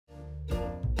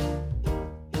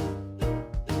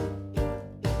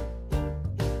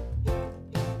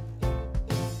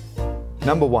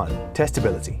Number 1.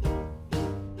 Testability.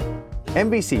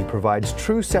 MVC provides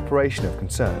true separation of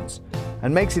concerns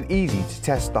and makes it easy to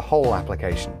test the whole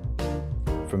application,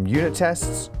 from unit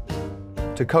tests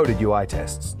to coded UI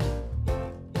tests.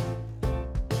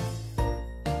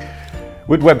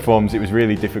 With web forms, it was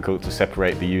really difficult to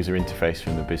separate the user interface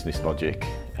from the business logic.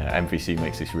 MVC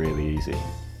makes this really easy.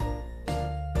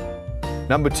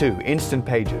 Number 2. Instant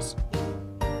pages.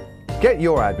 Get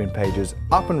your admin pages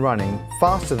up and running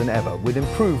faster than ever with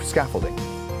improved scaffolding.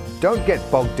 Don't get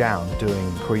bogged down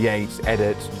doing create,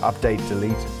 edit, update,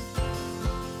 delete.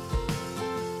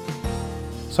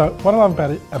 So what I love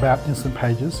about instant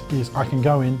pages is I can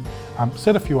go in,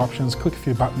 set a few options, click a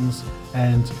few buttons,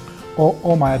 and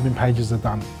all my admin pages are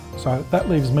done. So that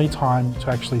leaves me time to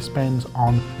actually spend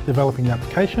on developing the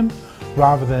application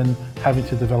rather than having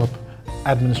to develop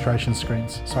administration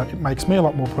screens. So it makes me a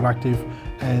lot more productive,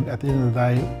 and at the end of the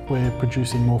day, we're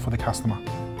producing more for the customer.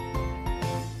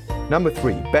 Number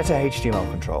 3. Better HTML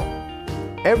control.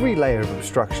 Every layer of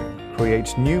obstruction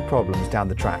creates new problems down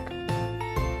the track.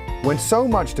 When so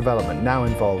much development now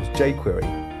involves jQuery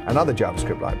and other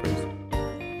JavaScript libraries,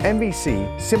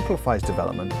 MVC simplifies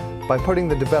development by putting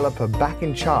the developer back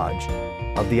in charge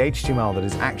of the HTML that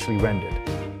is actually rendered.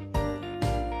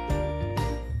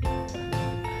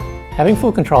 Having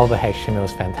full control of the HTML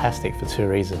is fantastic for 2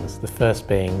 reasons. The first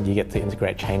being you get to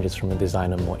integrate changes from the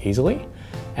designer more easily,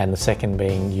 and the second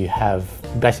being you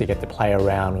basically get to play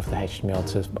around with the HTML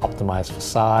to optimize for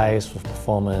size, for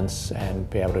performance, and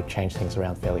be able to change things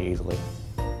around fairly easily.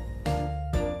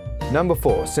 Number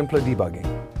 4. Simpler debugging.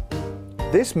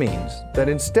 This means that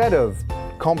instead of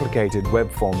complicated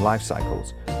web form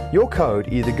lifecycles, your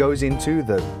code either goes into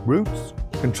the routes,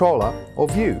 controller, or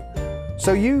view,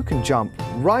 so you can jump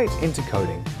right into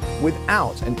coding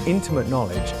without an intimate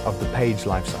knowledge of the page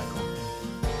lifecycle.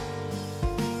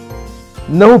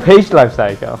 No page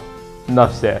lifecycle.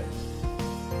 Not there.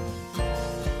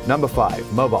 Number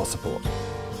 5. Mobile support.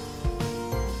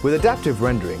 With adaptive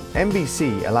rendering,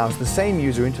 MVC allows the same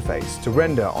user interface to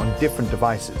render on different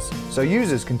devices, so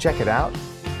users can check it out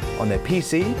on their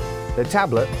PC, their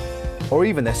tablet, or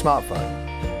even their smartphone.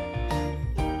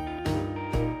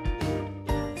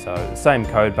 So same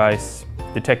code base,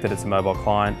 detect that it's a mobile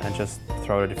client and just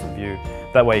throw it a different view.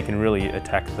 That way you can really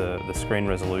attack the screen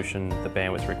resolution, the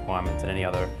bandwidth requirements, and any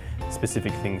other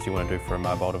specific things you want to do for a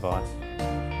mobile device.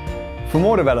 For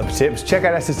more developer tips, check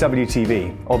out SSW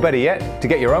TV, or better yet, to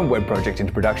get your own web project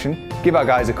into production, give our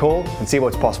guys a call and see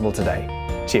what's possible today.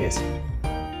 Cheers.